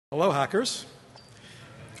Hello, hackers.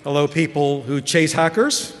 Hello, people who chase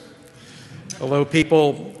hackers. Hello,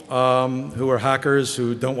 people who are hackers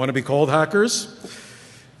who don't want to be called hackers.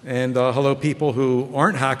 And hello, people who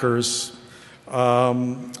aren't hackers who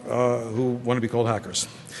want to be called hackers.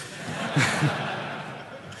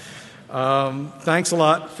 Thanks a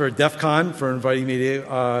lot for DEFCON for inviting me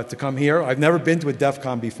to come here. I've never been to a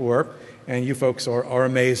DEFCON before, and you folks are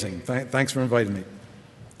amazing. Thanks for inviting me.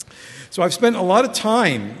 So I've spent a lot of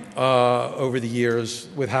time over the years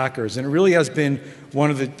with hackers, and it really has been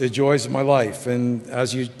one of the joys of my life. And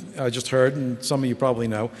as you just heard, and some of you probably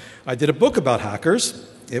know, I did a book about hackers.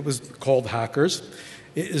 It was called Hackers.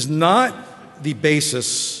 It is not the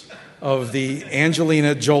basis of the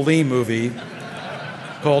Angelina Jolie movie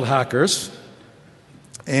called Hackers.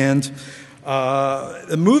 And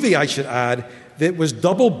the movie, I should add, that was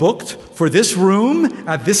double booked for this room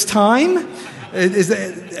at this time.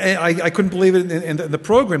 I couldn't believe it in the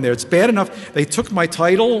program there. It's bad enough they took my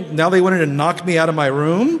title. Now they wanted to knock me out of my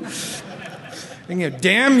room. And,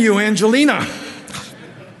 damn you, Angelina.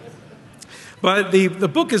 But the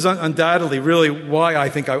book is undoubtedly really why I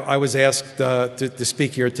think I was asked to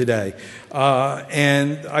speak here today.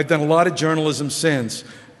 And I've done a lot of journalism since,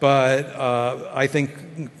 but I think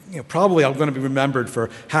probably I'm going to be remembered for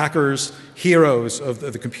hackers, heroes of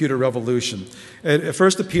the computer revolution. It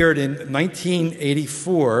first appeared in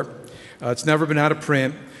 1984. It's never been out of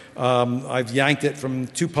print. I've yanked it from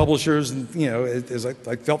two publishers, and as I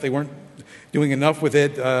felt they weren't doing enough with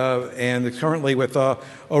it, and currently with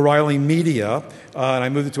O'Reilly Media, and I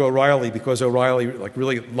moved it to O'Reilly because O'Reilly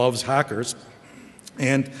really loves hackers,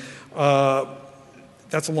 and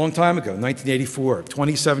that's a long time ago, 1984,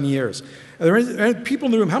 27 years. Are there any people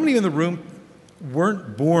in the room? How many in the room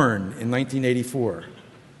weren't born in 1984?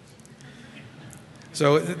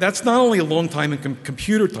 So that's not only a long time in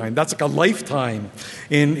computer time, that's like a lifetime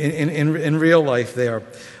in real life there.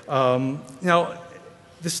 Now,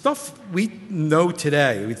 the stuff we know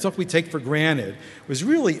today, the stuff we take for granted, was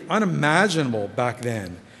really unimaginable back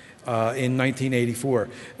then in 1984.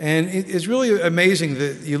 And it's really amazing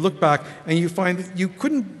that you look back and you find that you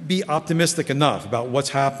couldn't be optimistic enough about what's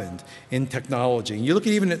happened in technology. And you look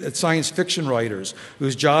even at science fiction writers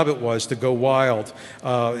whose job it was to go wild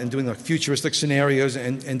and doing futuristic scenarios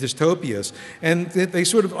and dystopias. And they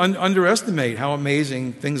sort of underestimate how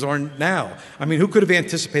amazing things are now. I mean, who could have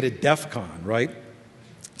anticipated DEFCON, right?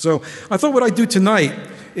 So I thought what I'd do tonight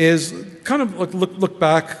is kind of look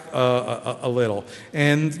back a little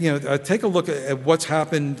and take a look at what's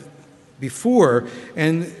happened before,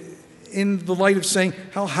 and in the light of saying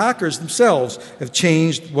how hackers themselves have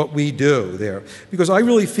changed what we do there. Because I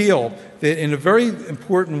really feel that in a very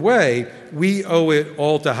important way, we owe it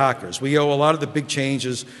all to hackers. We owe a lot of the big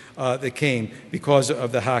changes that came because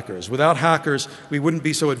of the hackers. Without hackers, we wouldn't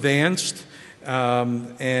be so advanced.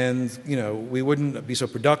 And we wouldn't be so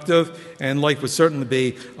productive, and life would certainly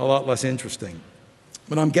be a lot less interesting.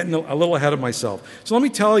 But I'm getting a little ahead of myself. So let me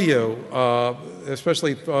tell you,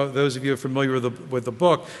 especially those of you who are familiar with the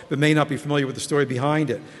book, but may not be familiar with the story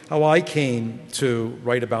behind it, how I came to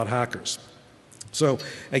write about hackers. So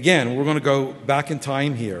again, we're going to go back in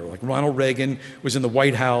time here. Like Ronald Reagan was in the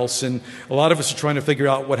White House, and a lot of us are trying to figure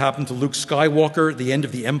out what happened to Luke Skywalker, the end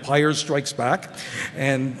of The Empire Strikes Back.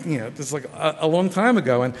 And, it's like a long time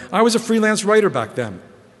ago. And I was a freelance writer back then.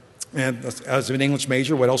 And as an English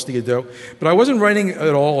major, what else do you do? But I wasn't writing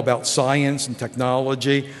at all about science and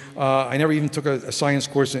technology. I never even took a science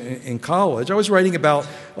course in college. I was writing about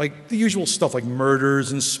the usual stuff like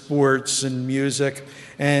murders and sports and music.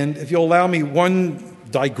 And if you'll allow me one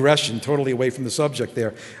digression totally away from the subject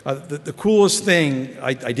there, the coolest thing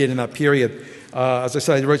I did in that period, as I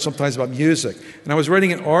said, I write sometimes about music. And I was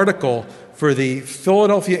writing an article for the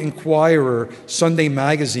Philadelphia Inquirer Sunday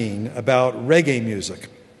magazine about reggae music.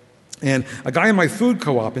 And a guy in my food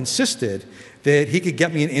co-op insisted that he could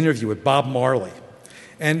get me an interview with Bob Marley.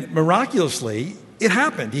 And miraculously, it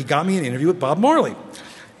happened. He got me an interview with Bob Marley.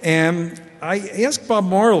 And I asked Bob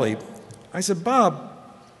Marley, I said, Bob,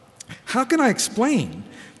 how can I explain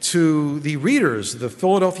to the readers of the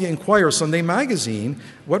Philadelphia Inquirer Sunday magazine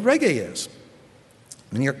what reggae is?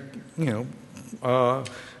 And he,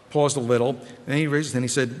 paused a little, and then he raised his hand and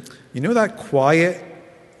he said, you know that quiet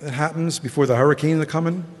that happens before the hurricane is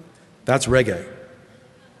coming? That's reggae.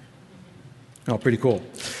 Oh, pretty cool.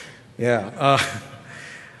 Yeah.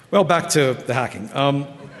 Well, back to the hacking.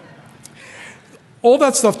 All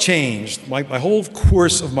that stuff changed. My whole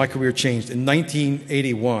course of my career changed in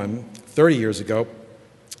 1981, 30 years ago,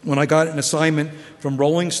 when I got an assignment from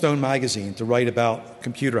Rolling Stone magazine to write about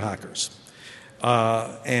computer hackers.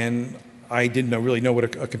 And I didn't really know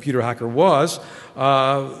what a computer hacker was.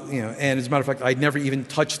 And as a matter of fact, I'd never even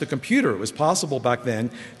touched the computer. It was possible back then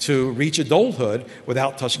to reach adulthood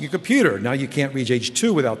without touching a computer. Now you can't reach age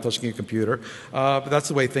 2 without touching a computer, but that's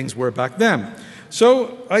the way things were back then.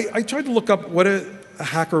 So I tried to look up what a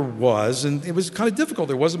hacker was, and it was kind of difficult.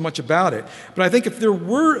 There wasn't much about it. But I think if there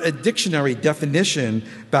were a dictionary definition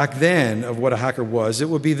back then of what a hacker was, it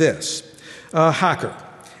would be this. Hacker.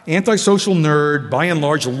 Antisocial nerd, by and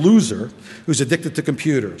large a loser, who's addicted to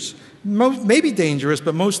computers. Maybe dangerous,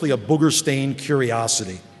 but mostly a booger-stained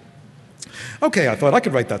curiosity. Okay, I thought I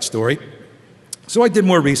could write that story. So I did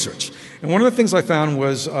more research. And one of the things I found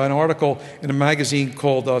was an article in a magazine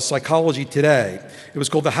called Psychology Today. It was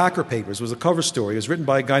called The Hacker Papers. It was a cover story. It was written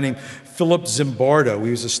by a guy named Philip Zimbardo.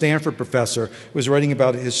 He was a Stanford professor who was writing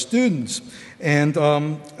about his students. And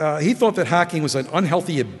he thought that hacking was an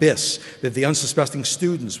unhealthy abyss that the unsuspecting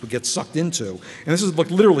students would get sucked into. And this is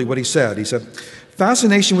literally what he said. He said,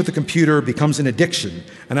 fascination with the computer becomes an addiction.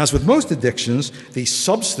 And as with most addictions, the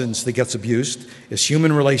substance that gets abused is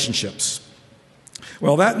human relationships.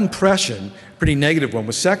 Well, that impression, pretty negative one,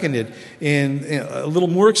 was seconded in a little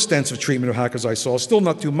more extensive treatment of hackers I saw, still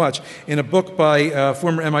not too much, in a book by a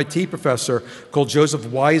former MIT professor called Joseph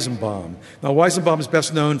Weizenbaum. Now, Weizenbaum is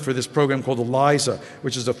best known for this program called ELIZA,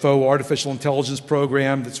 which is a faux artificial intelligence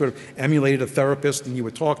program that sort of emulated a therapist, and you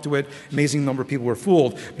would talk to it. Amazing number of people were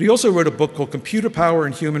fooled. But he also wrote a book called Computer Power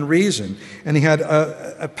and Human Reason, and he had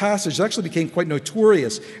a passage that actually became quite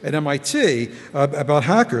notorious at MIT about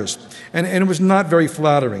hackers, and it was not very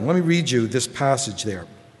flattering. Let me read you this passage there.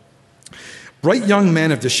 Bright young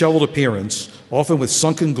men of disheveled appearance, often with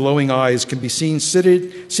sunken, glowing eyes, can be seen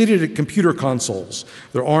seated at computer consoles,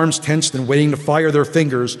 their arms tensed and waiting to fire their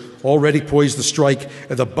fingers, already poised to strike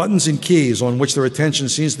at the buttons and keys on which their attention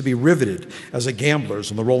seems to be riveted as a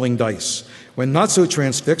gambler's on the rolling dice. When not so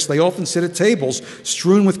transfixed, they often sit at tables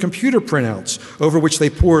strewn with computer printouts, over which they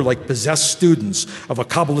pore like possessed students of a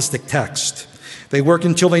Kabbalistic text. They work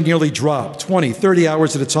until they nearly drop, 20, 30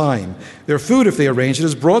 hours at a time. Their food, if they arrange it,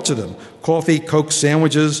 is brought to them. Coffee, Coke,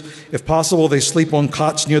 sandwiches. If possible, they sleep on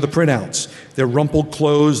cots near the printouts. Their rumpled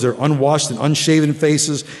clothes, their unwashed and unshaven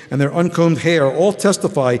faces, and their uncombed hair all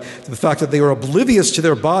testify to the fact that they are oblivious to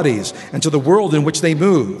their bodies and to the world in which they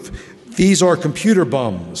move. These are computer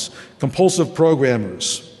bums, compulsive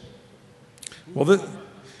programmers. Well,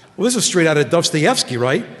 this is straight out of Dostoevsky,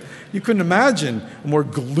 right? You couldn't imagine a more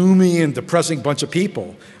gloomy and depressing bunch of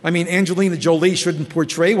people. I mean, Angelina Jolie shouldn't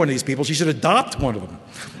portray one of these people. She should adopt one of them.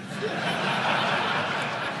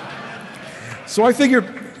 So I figured,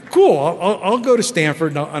 cool, I'll go to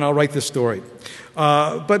Stanford and I'll write this story.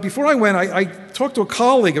 But before I went, I talked to a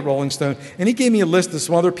colleague at Rolling Stone, and he gave me a list of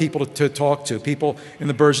some other people to talk to, people in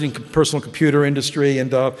the burgeoning personal computer industry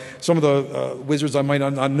and some of the wizards I might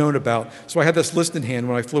not have known about. So I had this list in hand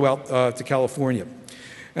when I flew out to California.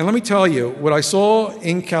 And let me tell you, what I saw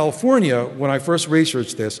in California when I first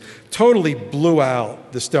researched this totally blew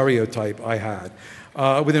out the stereotype I had.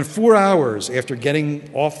 Within 4 hours after getting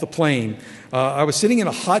off the plane, I was sitting in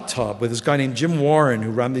a hot tub with this guy named Jim Warren,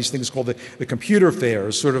 who ran these things called the computer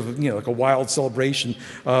fairs, sort of, like a wild celebration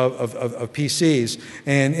of PCs.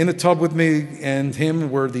 And in the tub with me and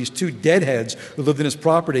him were these two deadheads who lived in his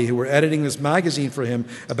property, who were editing this magazine for him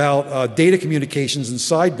about data communications and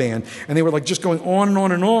sideband. And they were like just going on and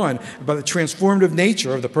on and on about the transformative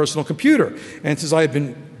nature of the personal computer. And since I had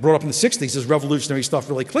been brought up in the 60s, this revolutionary stuff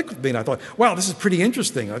really clicked with me, and I thought, wow, this is pretty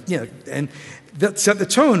interesting. And that set the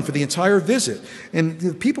tone for the entire visit. And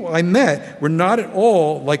the people I met were not at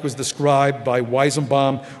all like was described by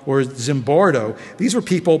Weizenbaum or Zimbardo. These were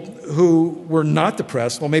people who were not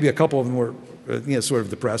depressed. Well, maybe a couple of them were sort of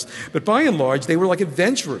depressed. But by and large, they were like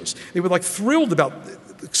adventurers. They were like thrilled about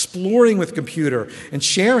exploring with computer and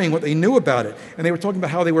sharing what they knew about it. And they were talking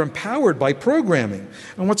about how they were empowered by programming.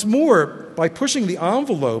 And what's more, by pushing the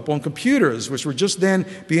envelope on computers, which were just then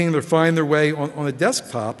beginning to find their way on a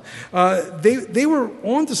desktop, they were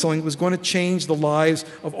onto something that was going to change the lives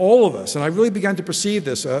of all of us. And I really began to perceive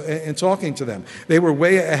this in talking to them. They were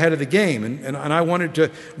way ahead of the game, and I wanted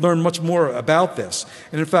to learn much more about this.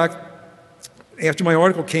 And in fact, after my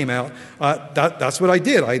article came out, that's what I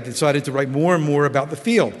did. I decided to write more and more about the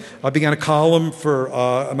field. I began a column for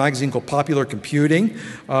a magazine called Popular Computing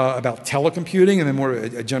about telecomputing, and then more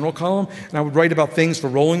a general column. And I would write about things for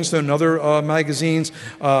Rolling Stone and other magazines,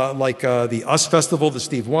 like the US Festival that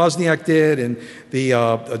Steve Wozniak did, and the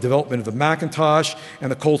development of the Macintosh,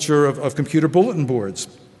 and the culture of computer bulletin boards.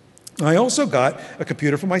 I also got a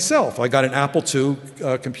computer for myself. I got an Apple II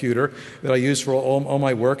computer that I use for all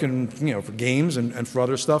my work and for games and for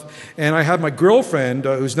other stuff. And I had my girlfriend,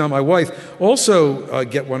 who's now my wife, also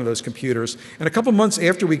get one of those computers. And a couple months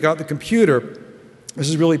after we got the computer, this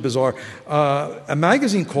is really bizarre. A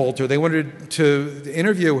magazine called her. They wanted to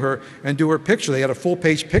interview her and do her picture. They had a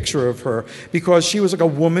full-page picture of her because she was like a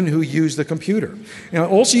woman who used the computer.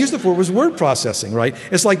 All she used it for was word processing, right?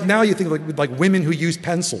 It's like now you think like women who use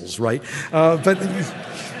pencils, right? But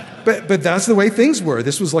that's the way things were.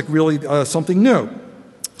 This was like really something new.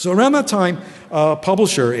 So around that time, a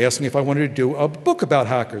publisher asked me if I wanted to do a book about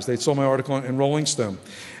hackers. They saw my article in Rolling Stone.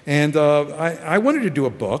 And I wanted to do a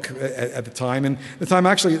book at the time. And at the time,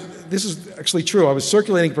 actually, this is actually true. I was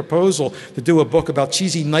circulating a proposal to do a book about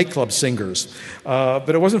cheesy nightclub singers. But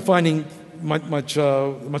it wasn't finding much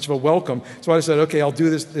of a welcome. So I said, okay, I'll do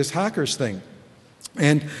this hackers thing.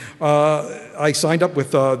 And I signed up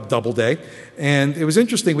with Doubleday. And it was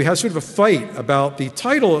interesting. We had sort of a fight about the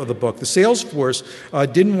title of the book. The sales force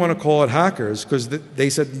didn't want to call it Hackers because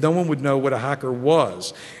they said no one would know what a hacker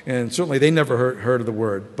was. And certainly they never heard of the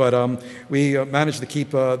word. But we managed to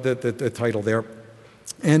keep the title there.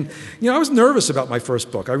 And, I was nervous about my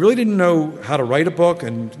first book. I really didn't know how to write a book,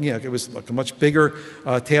 and, it was like a much bigger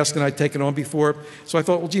task than I'd taken on before. So I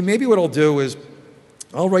thought, well, gee, maybe what I'll do is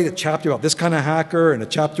I'll write a chapter about this kind of hacker and a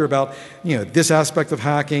chapter about, this aspect of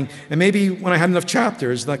hacking. And maybe when I had enough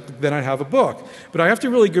chapters, then I'd have a book. But I have to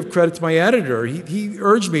really give credit to my editor. He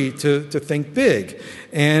urged me to think big.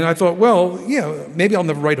 And I thought, well, maybe I'll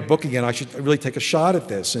never write a book again. I should really take a shot at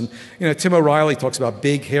this. And, Tim O'Reilly talks about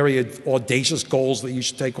big, hairy, audacious goals that you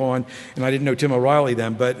should take on. And I didn't know Tim O'Reilly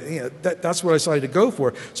then, but that's what I decided to go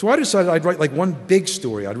for. So I decided I'd write like one big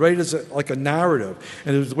story. I'd write it as like a narrative.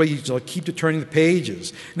 And it was the way you keep turning the pages.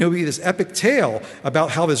 And it would be this epic tale about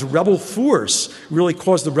how this rebel force really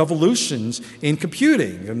caused the revolutions in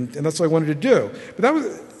computing. And that's what I wanted to do. But that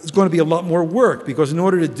was going to be a lot more work because in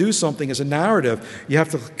order to do something as a narrative, you have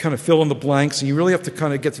to kind of fill in the blanks and you really have to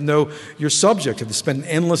kind of get to know your subject. You have to spend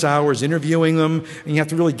endless hours interviewing them and you have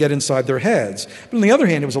to really get inside their heads. But on the other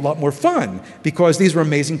hand, it was a lot more fun because these were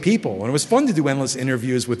amazing people. And it was fun to do endless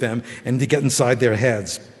interviews with them and to get inside their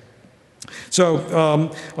heads.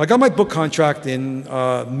 So I got my book contract in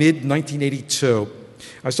mid-1982.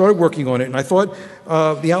 I started working on it, and I thought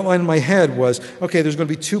the outline in my head was, okay, there's going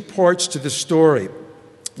to be two parts to this story.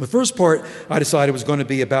 The first part I decided was going to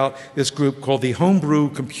be about this group called the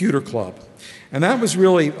Homebrew Computer Club. And that was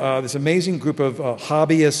really this amazing group of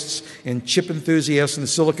hobbyists and chip enthusiasts in the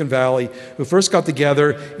Silicon Valley who first got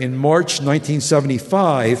together in March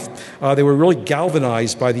 1975. They were really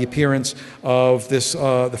galvanized by the appearance of this,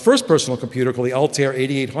 the first personal computer called the Altair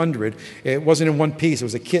 8800. It wasn't in one piece. It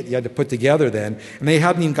was a kit you had to put together then. And they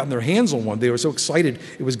hadn't even gotten their hands on one. They were so excited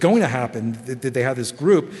it was going to happen that they had this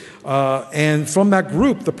group. And from that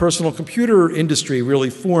group, the personal computer industry really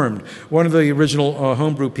formed. One of the original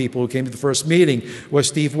homebrew people who came to the first meeting was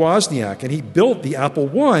Steve Wozniak, and he built the Apple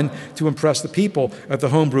I to impress the people at the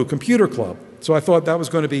Homebrew Computer Club. So I thought that was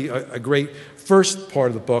going to be a great first part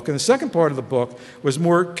of the book. And the second part of the book was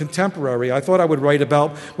more contemporary. I thought I would write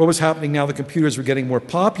about what was happening now that computers were getting more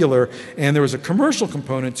popular, and there was a commercial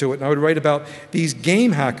component to it. And I would write about these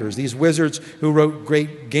game hackers, these wizards who wrote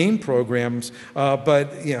great game programs,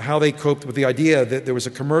 but how they coped with the idea that there was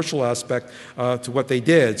a commercial aspect to what they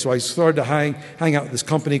did. So I started to hang out with this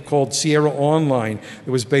company called Sierra Online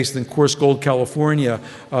that was based in Coarse Gold, California,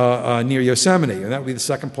 near Yosemite, and that would be the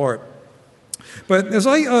second part. But as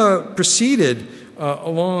I proceeded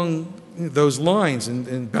along those lines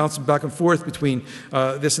and bouncing back and forth between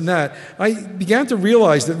this and that, I began to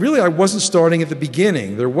realize that really I wasn't starting at the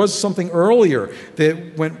beginning. There was something earlier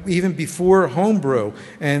that went even before homebrew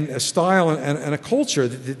and a style and a culture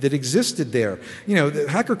that existed there. The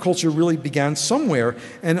hacker culture really began somewhere,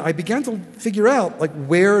 and I began to figure out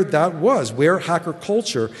where that was, where hacker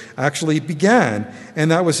culture actually began,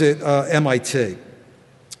 and that was at MIT.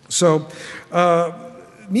 So,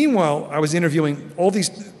 meanwhile, I was interviewing all these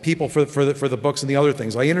people for the books and the other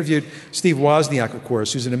things. I interviewed Steve Wozniak, of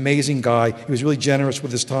course, who's an amazing guy. He was really generous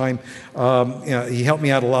with his time. He helped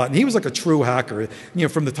me out a lot. And he was like a true hacker.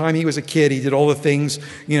 From the time he was a kid, he did all the things,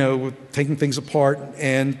 taking things apart.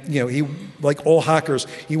 And, he, like all hackers,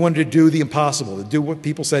 he wanted to do the impossible, to do what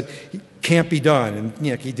people said can't be done.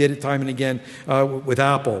 And he did it time and again with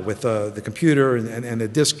Apple, with the computer and the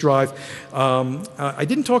disk drive. I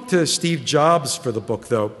didn't talk to Steve Jobs for the book,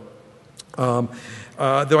 though.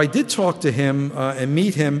 Though I did talk to him and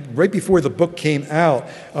meet him right before the book came out.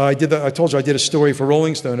 I told you I did a story for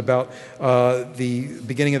Rolling Stone about the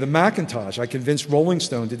beginning of the Macintosh. I convinced Rolling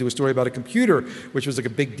Stone to do a story about a computer, which was like a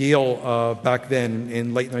big deal back then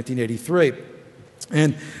in late 1983.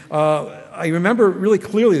 And I remember really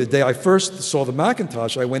clearly the day I first saw the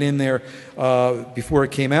Macintosh. I went in there before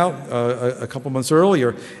it came out a couple months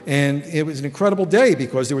earlier, and it was an incredible day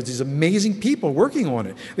because there were these amazing people working on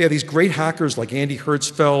it. They had these great hackers like Andy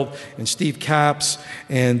Hertzfeld and Steve Capps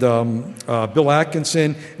and Bill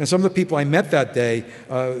Atkinson, and some of the people I met that day,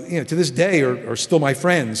 to this day are still my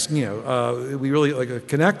friends. We really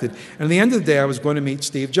connected. And at the end of the day, I was going to meet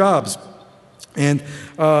Steve Jobs. And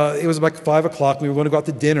it was about 5 o'clock. We were going to go out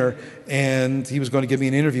to dinner, and he was going to give me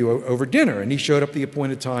an interview over dinner. And he showed up at the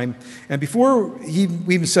appointed time. And before we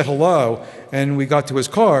even said hello, and we got to his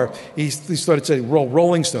car, he started saying,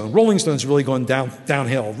 Rolling Stone. Rolling Stone's really going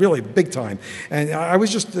downhill, really big time. And I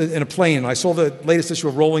was just in a plane, and I saw the latest issue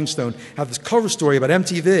of Rolling Stone have this cover story about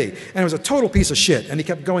MTV, and it was a total piece of shit. And he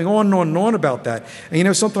kept going on and on and on about that.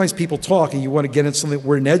 And sometimes people talk, and you want to get into something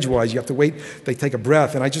word and edgewise. You have to wait, they take a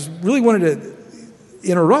breath. And I just really wanted to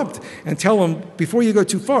interrupt and tell him, before you go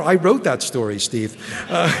too far, I wrote that story, Steve,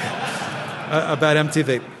 about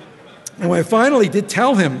MTV. And when I finally did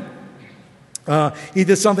tell him, he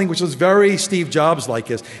did something which was very Steve Jobs-like.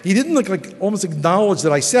 He didn't almost acknowledge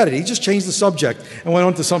that I said it. He just changed the subject and went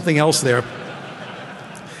on to something else there.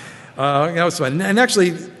 That was fun. And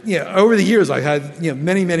actually, over the years, I had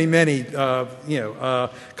many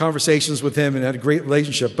conversations with him and had a great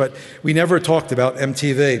relationship. But we never talked about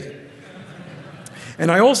MTV. And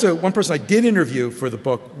one person I did interview for the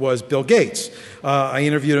book was Bill Gates. I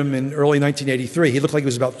interviewed him in early 1983. He looked like he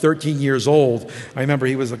was about 13 years old. I remember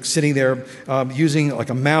he was sitting there using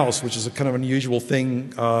a mouse, which is a kind of unusual thing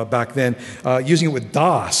back then, using it with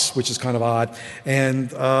DOS, which is kind of odd. And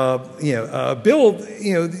Bill,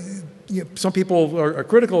 some people are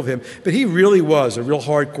critical of him, but he really was a real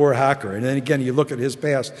hardcore hacker. And then again, you look at his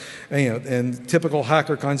past, and typical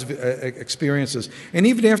hacker kinds of experiences. And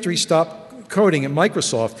even after he stopped coding at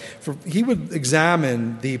Microsoft, he would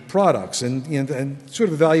examine the products and sort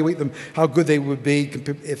of evaluate them, how good they would be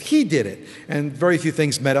if he did it. And very few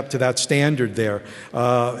things met up to that standard there.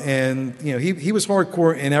 He was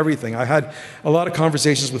hardcore in everything. I had a lot of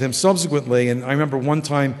conversations with him subsequently, and I remember one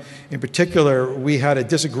time in particular, we had a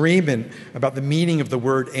disagreement about the meaning of the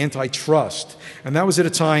word antitrust. And that was at a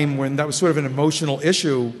time when that was sort of an emotional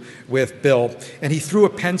issue with Bill, and he threw a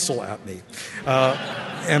pencil at me.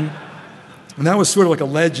 And that was sort of like a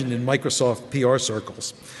legend in Microsoft PR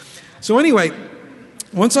circles. So anyway,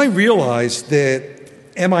 once I realized that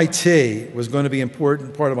MIT was going to be an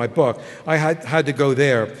important part of my book, I had to go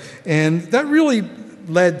there. And that really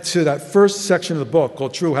led to that first section of the book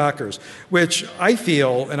called True Hackers, which I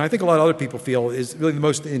feel, and I think a lot of other people feel, is really the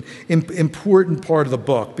most important part of the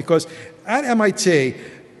book. Because at MIT,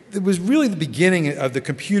 it was really the beginning of the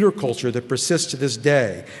computer culture that persists to this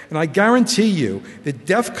day. And I guarantee you that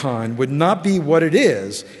DEFCON would not be what it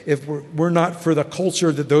is if we're not for the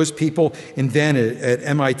culture that those people invented at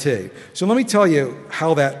MIT. So let me tell you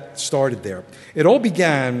how that started there. It all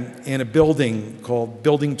began in a building called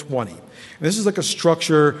Building 20. And this is like a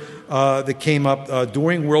structure that came up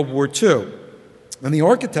during World War II. And the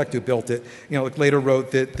architect who built it, later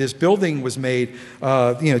wrote that this building was made,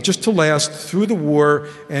 just to last through the war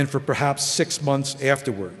and for perhaps 6 months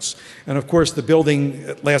afterwards. And of course, the building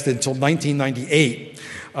lasted until 1998,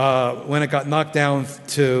 when it got knocked down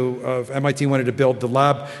to MIT wanted to build the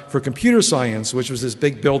Lab for Computer Science, which was this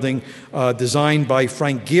big building designed by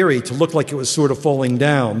Frank Gehry to look like it was sort of falling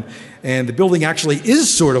down. And the building actually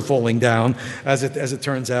is sort of falling down, as it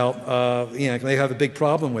turns out. They have a big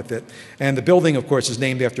problem with it. And the building, of course, is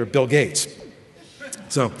named after Bill Gates.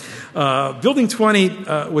 So Building 20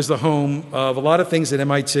 was the home of a lot of things at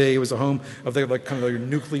MIT. It was the home of their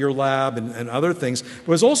nuclear lab and other things. But it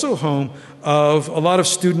was also home of a lot of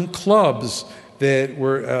student clubs that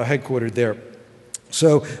were headquartered there.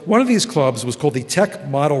 So one of these clubs was called the Tech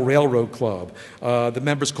Model Railroad Club. The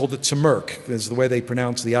members called it TMRC, is the way they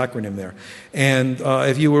pronounce the acronym there. And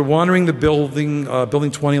if you were wandering the building, Building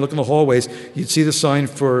 20, look in the hallways, you'd see the sign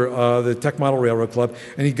for the Tech Model Railroad Club,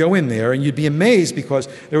 and you'd go in there, and you'd be amazed because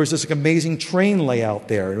there was this amazing train layout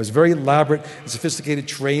there. It was very elaborate, sophisticated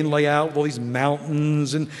train layout with all these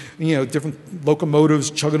mountains and different locomotives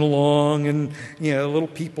chugging along, and little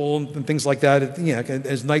people and things like that.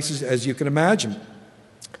 As nice as you can imagine.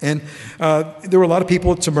 And there were a lot of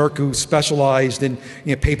people at Temurk who specialized in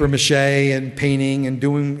paper mache and painting and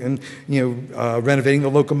doing and renovating the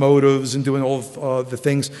locomotives and doing all of the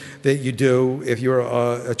things that you do if you're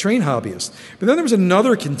a train hobbyist. But then there was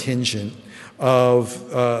another contingent of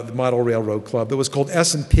the Model Railroad Club that was called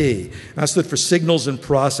S&P. That stood for Signals and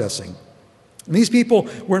Processing. And these people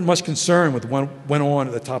weren't much concerned with what went on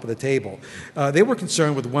at the top of the table. They were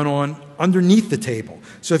concerned with what went on underneath the table.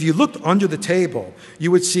 So if you looked under the table,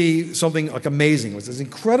 you would see something like amazing. It was this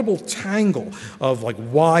incredible tangle of like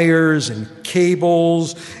wires and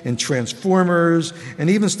cables and transformers and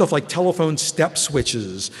even stuff like telephone step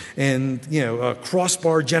switches and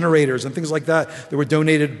crossbar generators and things like that that were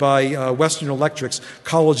donated by Western Electric's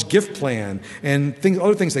college gift plan and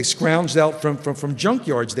other things they scrounged out from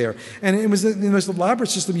junkyards there. And it was the most elaborate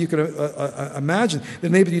system you could imagine that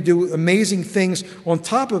enabled you to do amazing things on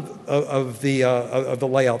top of the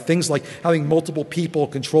layout. Things like having multiple people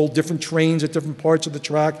control different trains at different parts of the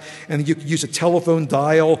track, and you could use a telephone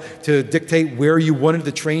dial to dictate where you wanted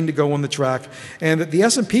the train to go on the track. And the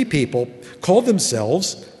S&P people called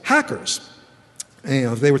themselves hackers.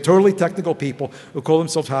 And, they were totally technical people who called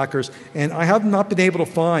themselves hackers, and I have not been able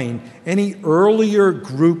to find any earlier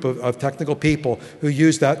group of technical people who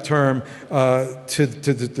used that term to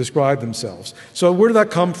describe themselves. So where did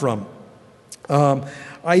that come from?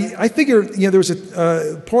 I figure there was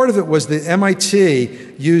a part of it was that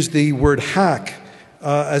MIT used the word hack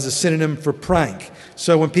as a synonym for prank.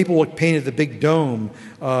 So when people painted the big dome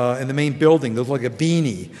in the main building, that looked like a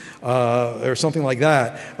beanie or something like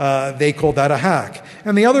that, they called that a hack.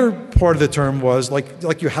 And the other part of the term was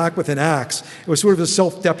like you hack with an axe. It was sort of a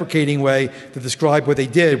self-deprecating way to describe what they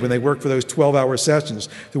did when they worked for those 12-hour sessions,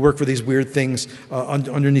 to work for these weird things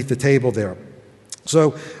underneath the table there.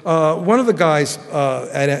 So one of the guys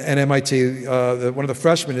at MIT, one of the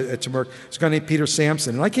freshmen at Temurk, was a guy named Peter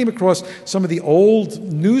Sampson. And I came across some of the old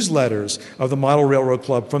newsletters of the Model Railroad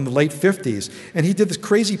Club from the late 50s. And he did this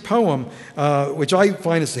crazy poem, which I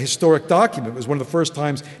find is a historic document. It was one of the first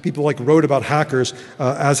times people wrote about hackers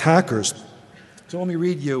as hackers. So let me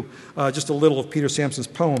read you just a little of Peter Sampson's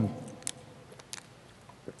poem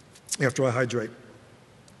after I hydrate.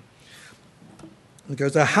 It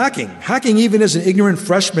goes, hacking even as an ignorant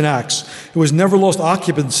freshman acts who has never lost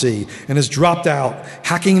occupancy and has dropped out,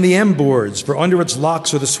 hacking the M boards, for under its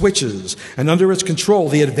locks are the switches, and under its control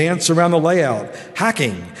the advance around the layout.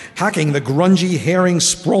 Hacking the grungy, herring,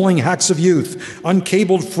 sprawling hacks of youth,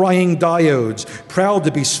 uncabled frying diodes, proud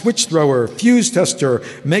to be switch thrower, fuse tester,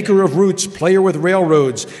 maker of routes, player with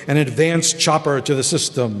railroads, and advanced chopper to the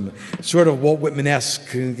system. Sort of Walt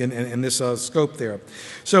Whitman-esque in this scope there.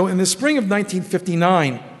 So in the spring of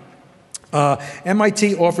 1959,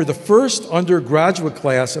 MIT offered the first undergraduate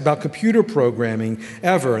class about computer programming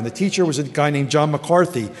ever, and the teacher was a guy named John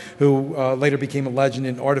McCarthy, who later became a legend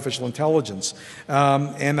in artificial intelligence.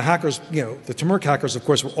 And the hackers, the Temurk hackers, of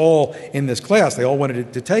course, were all in this class. They all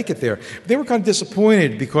wanted to take it there. But they were kind of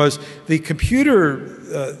disappointed because the computer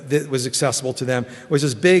that was accessible to them was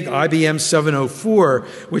this big IBM 704,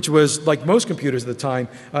 which was, like most computers at the time,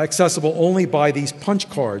 accessible only by these punch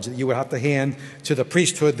cards that you would have to hand to the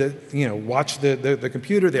priesthood that, watch the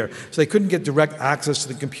computer there. So they couldn't get direct access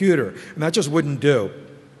to the computer, and that just wouldn't do.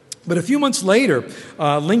 But a few months later,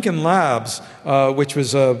 Lincoln Labs, which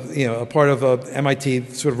was a part of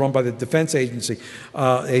MIT, sort of run by the defense agencies,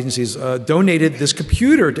 donated this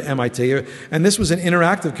computer to MIT, and this was an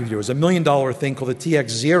interactive computer. It was $1 million thing called the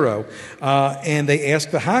TX0, and they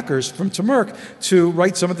asked the hackers from Temurk to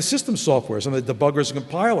write some of the system software, some of the debuggers and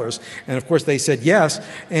compilers, and of course they said yes,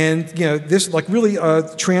 and this really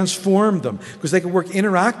transformed them because they could work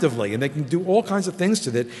interactively and they can do all kinds of things to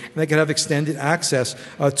it, and they could have extended access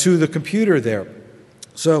to the computer there.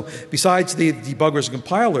 So besides the debuggers and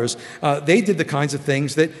compilers, they did the kinds of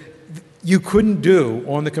things that you couldn't do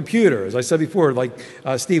on the computer. As I said before, like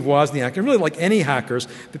Steve Wozniak, and really like any hackers,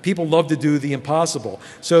 that people love to do the impossible.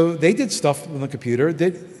 So they did stuff on the computer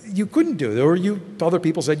that you couldn't do, or other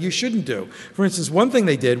people said you shouldn't do. For instance, one thing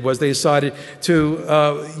they did was they decided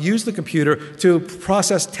to use the computer to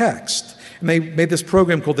process text. And they made this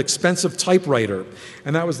program called Expensive Typewriter,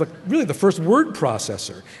 and that was really the first word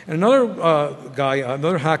processor. And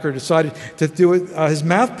another hacker decided to do his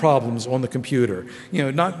math problems on the computer.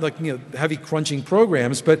 Not like heavy crunching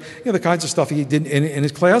programs, but the kinds of stuff he did in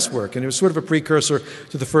his classwork. And it was sort of a precursor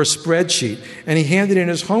to the first spreadsheet. And he handed in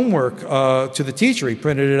his homework to the teacher. He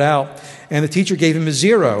printed it out, and the teacher gave him a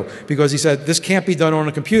 0 because he said, "This can't be done on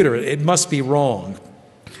a computer. It must be wrong."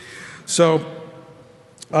 So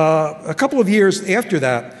a couple of years after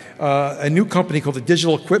that, a new company called the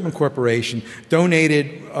Digital Equipment Corporation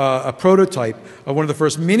donated a prototype of one of the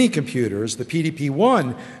first mini computers, the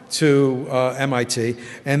PDP-1, to MIT,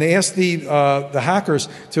 and they asked the hackers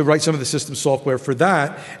to write some of the system software for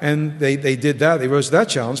that, and they did that. They rose to that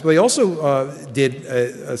challenge, but they also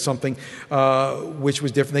did something which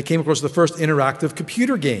was different. They came across the first interactive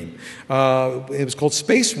computer game. It was called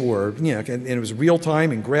Space War, and it was real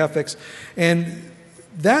time and graphics, and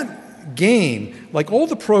that game, like all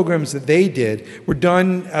the programs that they did, were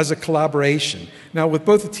done as a collaboration. Now, with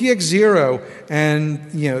both the TX0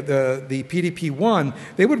 and the PDP-1,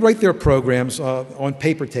 they would write their programs on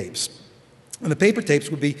paper tapes. And the paper tapes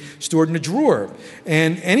would be stored in a drawer.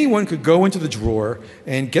 And anyone could go into the drawer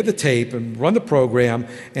and get the tape and run the program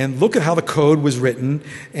and look at how the code was written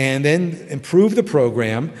and then improve the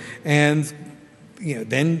program and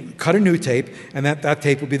then cut a new tape, and that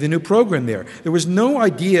tape would be the new program there. There was no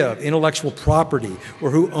idea of intellectual property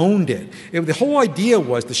or who owned it. The whole idea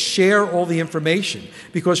was to share all the information,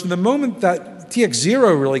 because from the moment that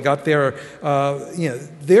TX0 really got there,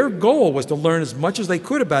 their goal was to learn as much as they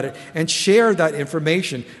could about it and share that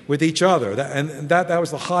information with each other. That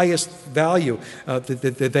was the highest value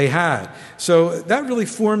that they had. So that really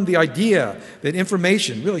formed the idea that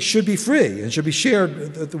information really should be free and should be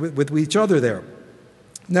shared with each other there.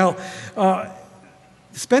 Now,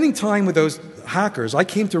 spending time with those hackers, I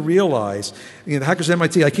came to realize, the hackers at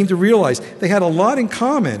MIT, I came to realize they had a lot in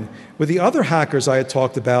common with the other hackers I had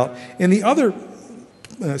talked about in the other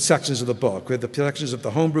sections of the book, with the sections of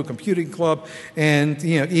the Homebrew Computing Club, and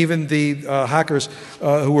even the hackers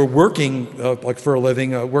who were working like for a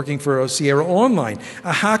living, working for Sierra Online.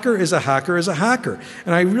 A hacker is a hacker is a hacker,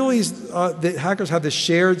 and I realized that hackers have this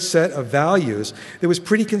shared set of values that was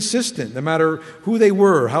pretty consistent, no matter who they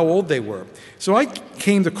were, how old they were. So I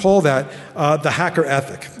came to call that the hacker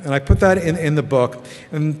ethic, and I put that in the book,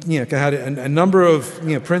 and it had a number of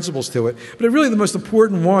principles to it. But really, the most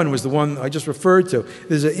important one was the one I just referred to: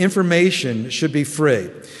 is that information should be free.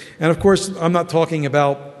 And of course, I'm not talking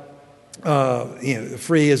about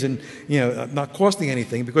free as in not costing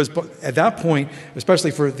anything, because at that point,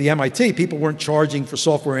 especially for the MIT, people weren't charging for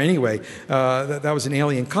software anyway. That was an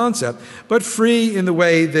alien concept. But free in the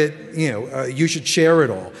way that you should share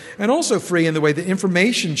it all, and also free in the way that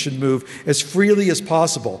information should move as freely as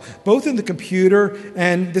possible, both in the computer,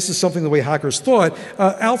 and this is something the way hackers thought,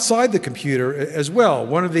 outside the computer as well.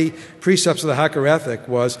 One of the precepts of the hacker ethic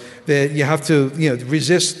was that you have to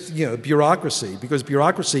resist bureaucracy, because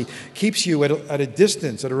bureaucracy keeps you at a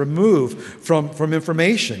distance, at a remove from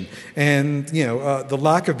information, and the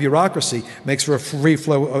lack of bureaucracy makes for a free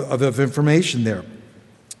flow of information there.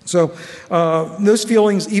 So those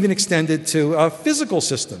feelings even extended to physical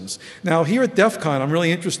systems. Now, here at DEFCON, I'm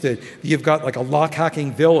really interested. You've got like a lock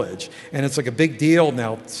hacking village, and it's like a big deal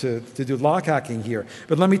now to do lock hacking here.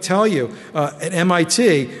 But let me tell you, at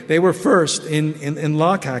MIT, they were first in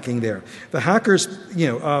lock hacking there. The hackers,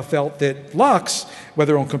 felt that locks,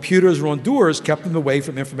 whether on computers or on doors, kept them away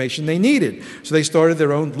from information they needed. So they started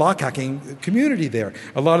their own lock hacking community there.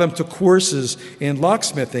 A lot of them took courses in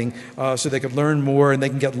locksmithing so they could learn more, and they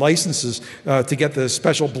can get licenses to get the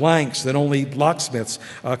special blanks that only locksmiths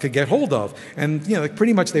could get hold of. And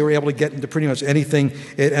pretty much they were able to get into pretty much anything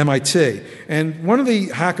at MIT. And one of the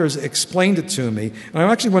hackers explained it to me, and I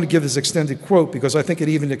actually want to give this extended quote because I think it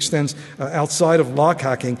even extends outside of lock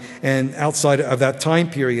hacking and outside of that time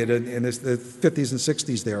period in the 50s and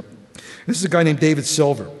 60s there. This is a guy named David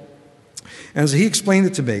Silver. And as he explained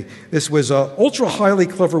it to me, this was ultra highly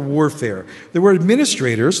clever warfare. There were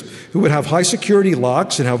administrators who would have high security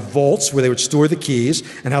locks and have vaults where they would store the keys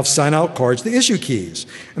and have sign-out cards to issue keys.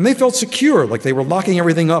 And they felt secure, like they were locking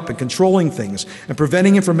everything up and controlling things and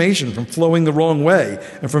preventing information from flowing the wrong way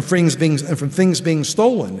and from things being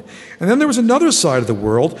stolen. And then there was another side of the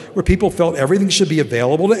world where people felt everything should be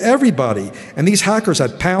available to everybody. And these hackers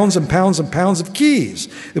had pounds and pounds and pounds of keys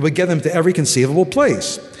that would get them to every conceivable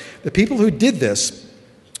place. The people who did this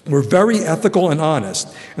were very ethical and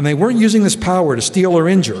honest, and they weren't using this power to steal or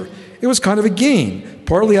injure. It was kind of a game,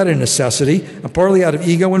 partly out of necessity and partly out of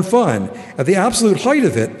ego and fun. At the absolute height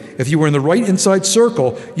of it, if you were in the right inside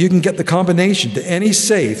circle, you can get the combination to any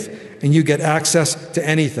safe, and you get access to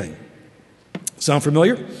anything. Sound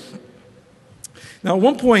familiar? Now, at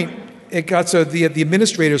one point, it got so the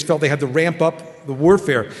administrators felt they had to ramp up the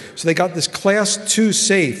warfare. So they got this Class 2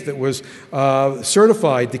 safe that was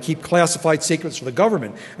certified to keep classified secrets for the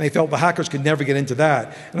government. And they felt the hackers could never get into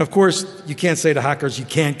that. And of course, you can't say to hackers, you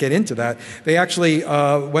can't get into that. They actually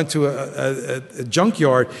went to a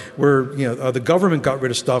junkyard where the government got rid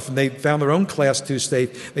of stuff, and they found their own Class 2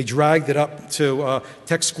 safe. They dragged it up to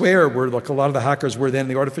Tech Square, where like a lot of the hackers were then,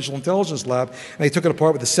 the artificial intelligence lab, and they took it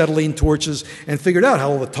apart with acetylene torches and figured out how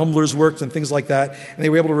all the tumblers worked and things like that. And they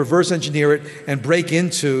were able to reverse engineer it and break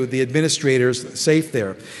into the administrator's safe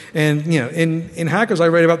there. And in Hackers, I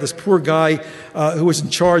read about this poor guy who was in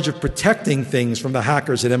charge of protecting things from the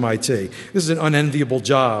hackers at MIT. This is an unenviable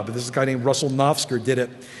job. This is a guy named Russell Nofsker did it.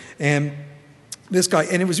 And this guy,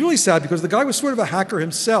 and it was really sad because the guy was sort of a hacker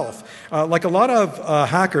himself. Like a lot of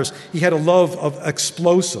hackers, he had a love of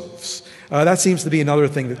explosives. That seems to be another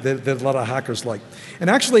thing that a lot of hackers like. And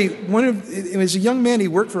actually, as a young man, he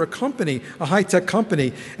worked for a company, a high-tech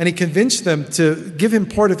company, and he convinced them to give him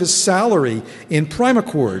part of his salary in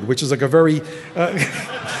Primacord, which is like a very,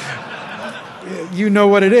 you know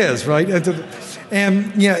what it is, right?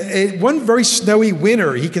 And one very snowy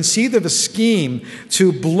winter, he conceived of a scheme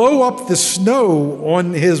to blow up the snow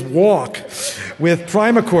on his walk with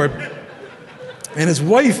Primacord. And his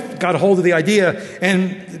wife got a hold of the idea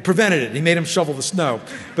and prevented it. He made him shovel the snow.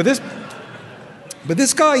 But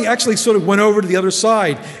this guy actually sort of went over to the other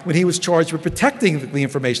side when he was charged with protecting the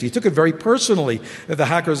information. He took it very personally that the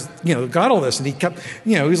hackers, got all this. And he kept,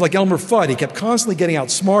 he was like Elmer Fudd. He kept constantly getting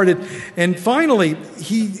outsmarted. And finally,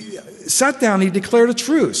 he sat down and he declared a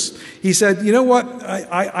truce. He said, you know what,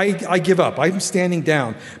 I give up. I'm standing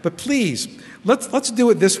down. But please, let's do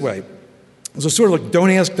it this way. So sort of like, don't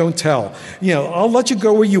ask, don't tell. I'll let you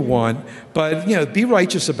go where you want, but be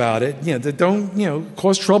righteous about it. Don't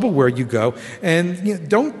cause trouble where you go, and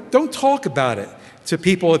don't talk about it to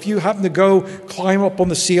people. If you happen to go climb up on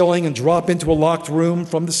the ceiling and drop into a locked room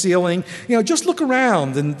from the ceiling, just look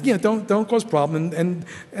around and don't cause problem, and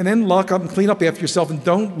then lock up and clean up after yourself, and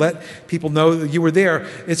don't let people know that you were there.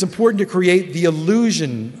 It's important to create the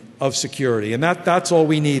illusion of security, and that's all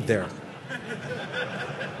we need there.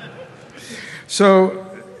 So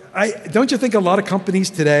don't you think a lot of companies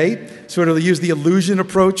today sort of use the illusion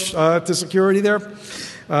approach to security there?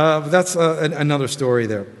 That's another story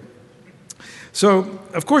there. So,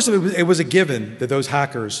 of course, it was a given that those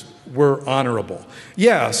hackers were honorable.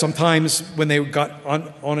 Yeah, sometimes when they got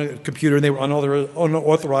on a computer and they were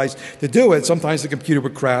unauthorized to do it, sometimes the computer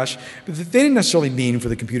would crash. But they didn't necessarily mean for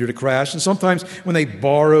the computer to crash. And sometimes when they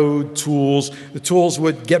borrowed tools, the tools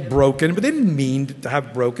would get broken, but they didn't mean to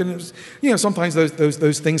have broken. It was, sometimes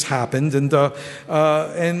those things happened, but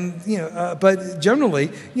generally,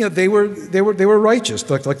 they were righteous,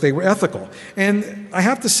 like they were ethical. And I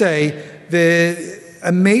have to say that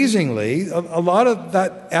amazingly, a lot of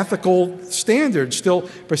that ethical standard still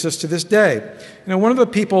persists to this day. One of the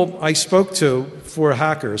people I spoke to for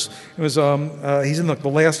hackers, it was he's in the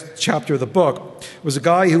last chapter of the book, was a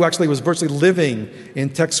guy who actually was virtually living in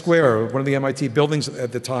Tech Square, one of the MIT buildings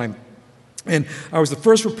at the time. And I was the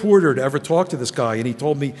first reporter to ever talk to this guy, and he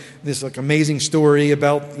told me this amazing story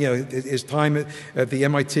about his time at the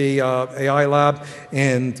MIT AI lab,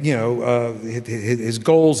 and his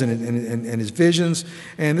goals and his visions.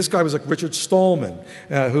 And this guy was like Richard Stallman,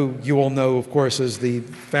 who you all know, of course, as the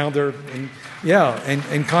founder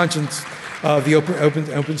and conscience of the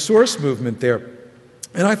open source movement there.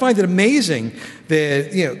 And I find it amazing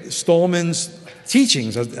that Stallman's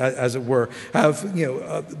teachings, as it were, have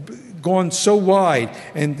gone so wide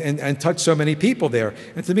and touched so many people there.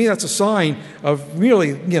 And to me, that's a sign of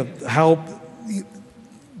really, how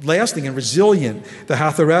lasting and resilient the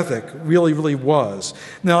hacker ethic really, really was.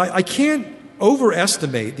 Now, I can't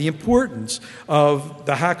overestimate the importance of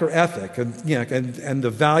the hacker ethic and the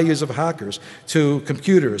values of hackers to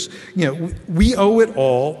computers. We owe it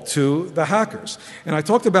all to the hackers. And I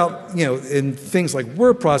talked about, in things like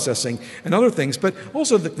word processing and other things, but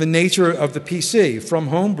also the nature of the PC from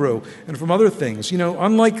homebrew and from other things.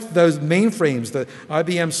 Unlike those mainframes, the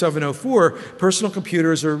IBM 704, personal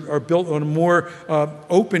computers are built on a more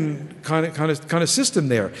open kind of system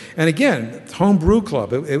there. And again, Homebrew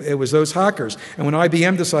Club, it was those hackers. And when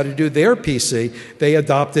IBM decided to do their PC, they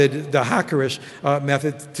adopted the hackerish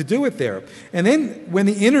method to do it there. And then when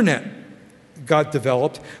the internet got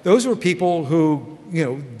developed, those were people who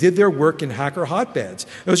did their work in hacker hotbeds.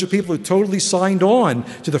 Those are people who totally signed on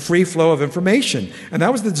to the free flow of information. And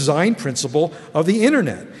that was the design principle of the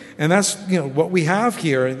internet. And that's what we have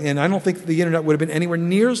here. And I don't think the internet would have been anywhere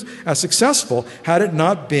near as successful had it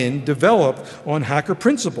not been developed on hacker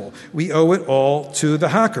principle. We owe it all to the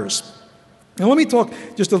hackers. Now let me talk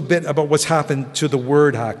just a bit about what's happened to the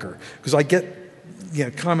word hacker, because I get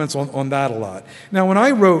comments on that a lot. Now, when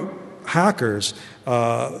I wrote Hackers,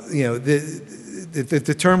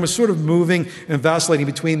 the term was sort of moving and vacillating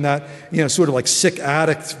between that, sort of like sick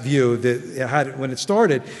addict view that it had when it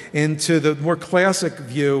started, into the more classic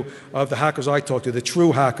view of the hackers I talked to, the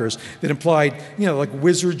true hackers, that implied, like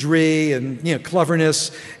wizardry and,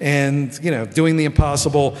 cleverness and, doing the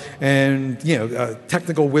impossible and,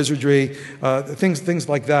 technical wizardry, things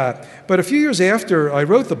like that. But a few years after I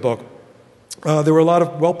wrote the book, there were a lot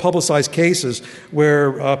of well-publicized cases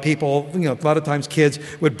where people, a lot of times kids,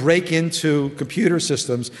 would break into computer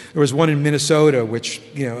systems. There was one in Minnesota which,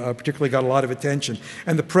 particularly got a lot of attention.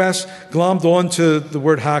 And the press glommed onto the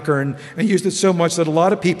word hacker and used it so much that a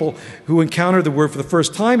lot of people who encountered the word for the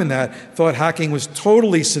first time in that thought hacking was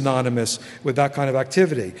totally synonymous with that kind of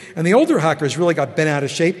activity. And the older hackers really got bent out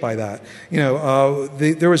of shape by that.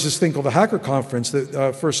 There was this thing called the Hacker Conference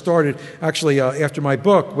that first started actually after my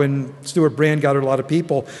book, when Stuart Brand gathered a lot of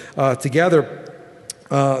people together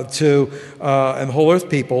and the whole Earth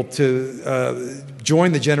people to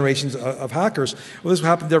join the generations of hackers. Well, this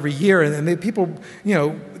happened every year, and people,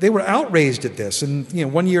 they were outraged at this. And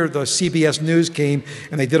one year the CBS News came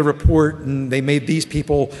and they did a report, and they made these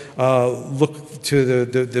people look to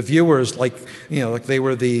the viewers like they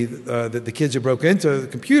were the kids who broke into the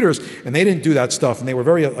computers, and they didn't do that stuff, and they were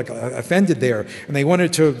very offended there, and they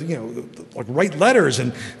wanted to write letters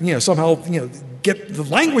and somehow get the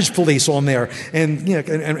language police on there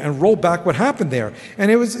and roll back what happened there.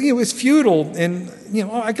 And it was futile and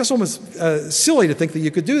I guess almost silly to think that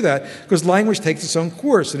you could do that, because language takes its own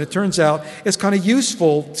course, and it turns out it's kind of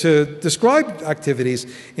useful to describe activities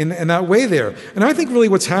in that way there. And I think really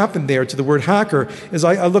what's happened there to the word hacker is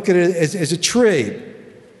I look at it as a tree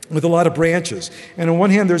with a lot of branches. And on one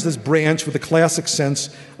hand, there's this branch with the classic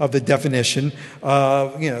sense of the definition,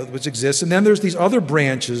 which exists. And then there's these other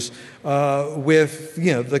branches with,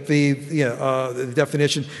 like the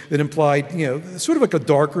definition that implied, sort of like a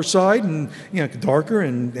darker side and, darker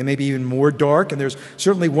and maybe even more dark. And there's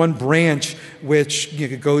certainly one branch which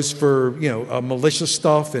goes for, malicious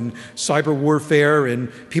stuff and cyber warfare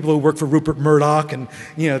and people who work for Rupert Murdoch and,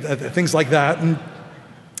 things like that.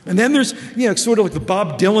 And then there's, sort of like the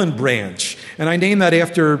Bob Dylan branch. And I named that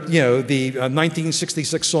after, the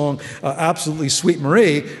 1966 song, Absolutely Sweet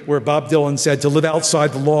Marie, where Bob Dylan said, to live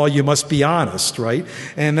outside the law, you must be honest, right?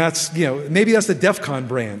 And that's, maybe that's the DEFCON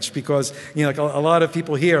branch, because, like a lot of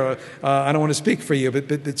people here, I don't want to speak for you,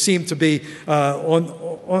 but it seemed to be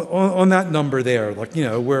on that number there, like,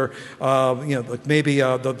 where, like maybe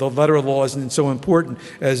the letter of law isn't so important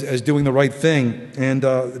as doing the right thing and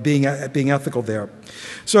being ethical there.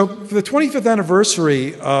 So for the 25th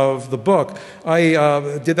anniversary of the book,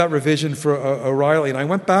 I did that revision for O'Reilly, and I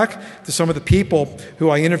went back to some of the people who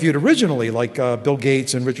I interviewed originally, like Bill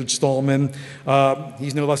Gates and Richard Stallman.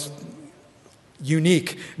 He's no less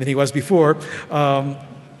unique than he was before.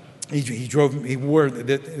 He wore,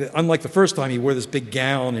 unlike the first time, he wore this big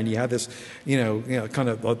gown, and he had this, kind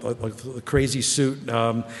of a crazy suit,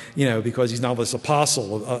 because he's now this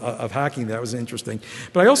apostle of hacking. That was interesting.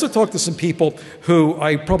 But I also talked to some people who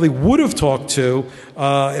I probably would have talked to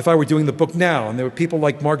if I were doing the book now. And there were people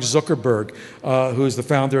like Mark Zuckerberg, who is the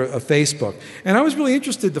founder of Facebook. And I was really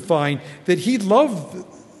interested to find that he loved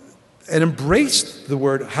and embraced the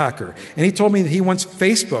word hacker. And he told me that he wants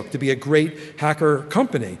Facebook to be a great hacker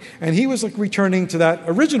company. And he was like returning to that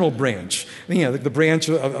original branch, the branch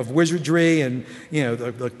of wizardry and,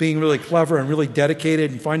 like being really clever and really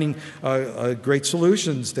dedicated and finding great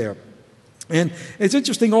solutions there. And it's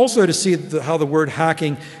interesting also to see how the word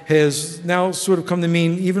hacking has now sort of come to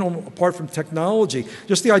mean, even apart from technology,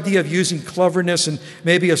 just the idea of using cleverness and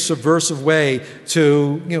maybe a subversive way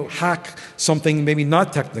to, hack something maybe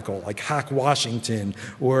not technical, like hack Washington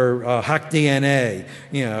or hack DNA,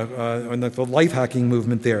 and the life hacking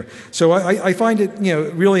movement there. So I find it,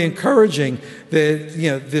 really encouraging that,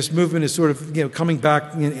 this movement is sort of, coming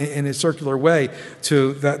back in a circular way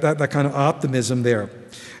to that kind of optimism there.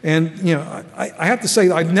 And, I have to say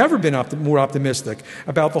I've never been more optimistic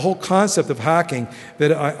about the whole concept of hacking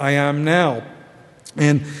that I am now.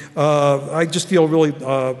 And I just feel really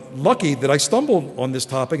lucky that I stumbled on this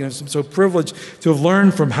topic, and I'm so privileged to have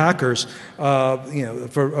learned from hackers,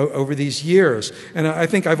 for over these years. And I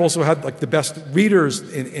think I've also had like the best readers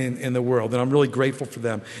in the world, and I'm really grateful for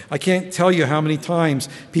them. I can't tell you how many times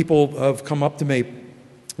people have come up to me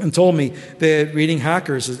and told me that reading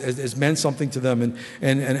Hackers has meant something to them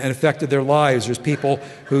and affected their lives. There's people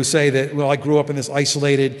who say that, well, I grew up in this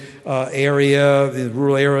isolated area, the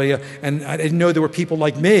rural area, and I didn't know there were people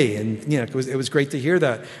like me, and you know, it was great to hear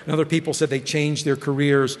that. And other people said they changed their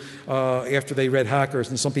careers after they read Hackers,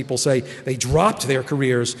 and some people say they dropped their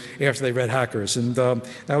careers after they read Hackers, and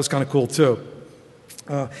that was kind of cool too.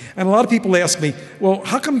 And a lot of people ask me, well,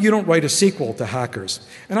 how come you don't write a sequel to Hackers?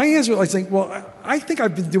 And I answer, I think, well, I think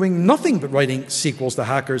I've been doing nothing but writing sequels to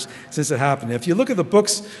Hackers since it happened. If you look at the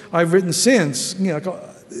books I've written since, you know,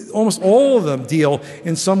 almost all of them deal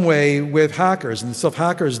in some way with hackers and the stuff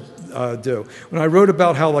hackers do. When I wrote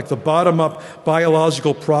about how, like, the bottom-up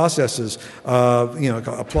biological processes, you know,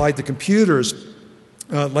 applied to computers,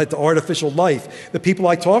 led to artificial life. The people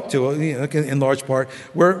I talked to, you know, in large part,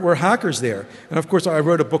 were hackers there. And of course, I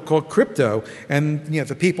wrote a book called Crypto, and you know,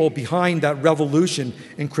 the people behind that revolution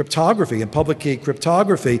in cryptography and public key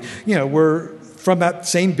cryptography, you know, were from that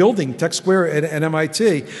same building, Tech Square at MIT,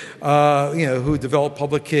 you know, who developed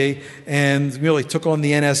public key and really took on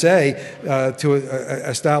the NSA to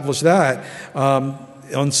establish that.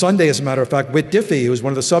 On Sunday, as a matter of fact, Whit Diffie, who is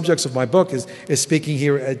one of the subjects of my book, is speaking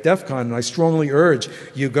here at DEFCON, and I strongly urge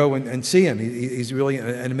you go and see him. He's really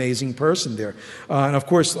an amazing person there. And of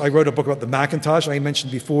course, I wrote a book about the Macintosh. I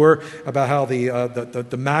mentioned before about how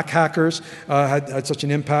the Mac hackers had such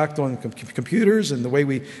an impact on computers and the way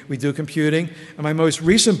we do computing. And my most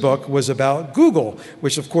recent book was about Google,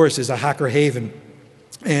 which of course is a hacker haven.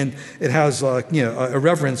 And it has you know, a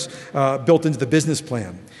reverence built into the business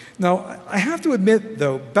plan. Now, I have to admit,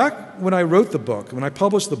 though, back when I wrote the book, when I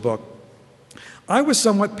published the book, I was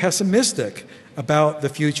somewhat pessimistic about the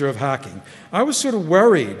future of hacking. I was sort of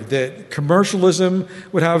worried that commercialism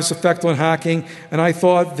would have its effect on hacking, and I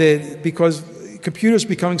thought that because computers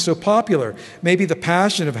becoming so popular, maybe the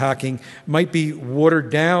passion of hacking might be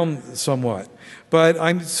watered down somewhat. But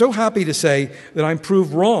I'm so happy to say that I'm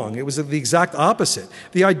proved wrong. It was the exact opposite.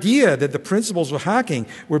 The idea that the principles of hacking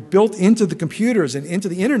were built into the computers and into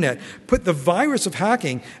the internet put the virus of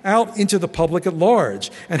hacking out into the public at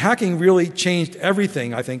large. And hacking really changed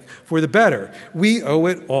everything, I think, for the better. We owe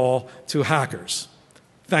it all to hackers.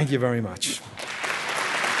 Thank you very much.